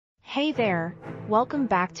Hey there, welcome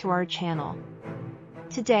back to our channel.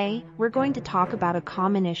 Today, we're going to talk about a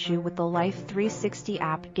common issue with the Life360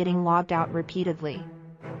 app getting logged out repeatedly.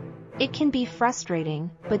 It can be frustrating,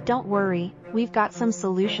 but don't worry, we've got some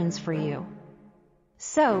solutions for you.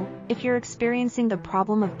 So, if you're experiencing the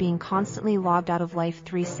problem of being constantly logged out of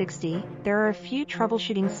Life360, there are a few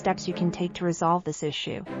troubleshooting steps you can take to resolve this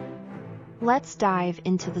issue. Let's dive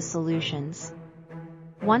into the solutions.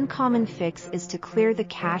 One common fix is to clear the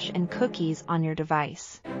cache and cookies on your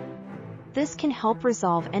device. This can help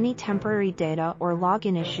resolve any temporary data or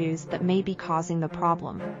login issues that may be causing the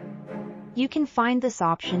problem. You can find this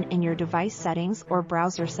option in your device settings or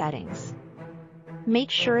browser settings.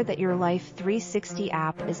 Make sure that your Life360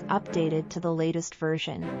 app is updated to the latest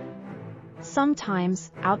version.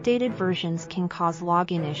 Sometimes, outdated versions can cause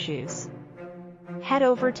login issues. Head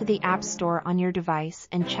over to the App Store on your device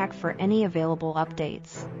and check for any available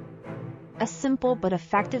updates. A simple but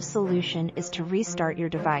effective solution is to restart your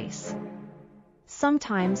device.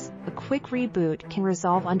 Sometimes, a quick reboot can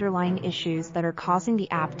resolve underlying issues that are causing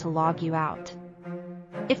the app to log you out.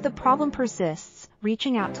 If the problem persists,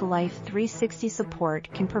 reaching out to Life360 support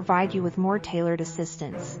can provide you with more tailored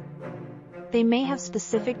assistance. They may have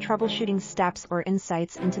specific troubleshooting steps or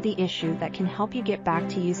insights into the issue that can help you get back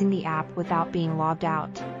to using the app without being logged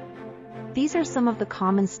out. These are some of the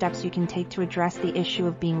common steps you can take to address the issue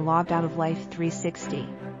of being logged out of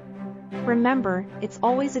Life360. Remember, it's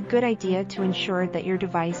always a good idea to ensure that your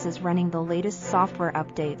device is running the latest software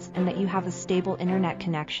updates and that you have a stable internet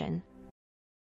connection.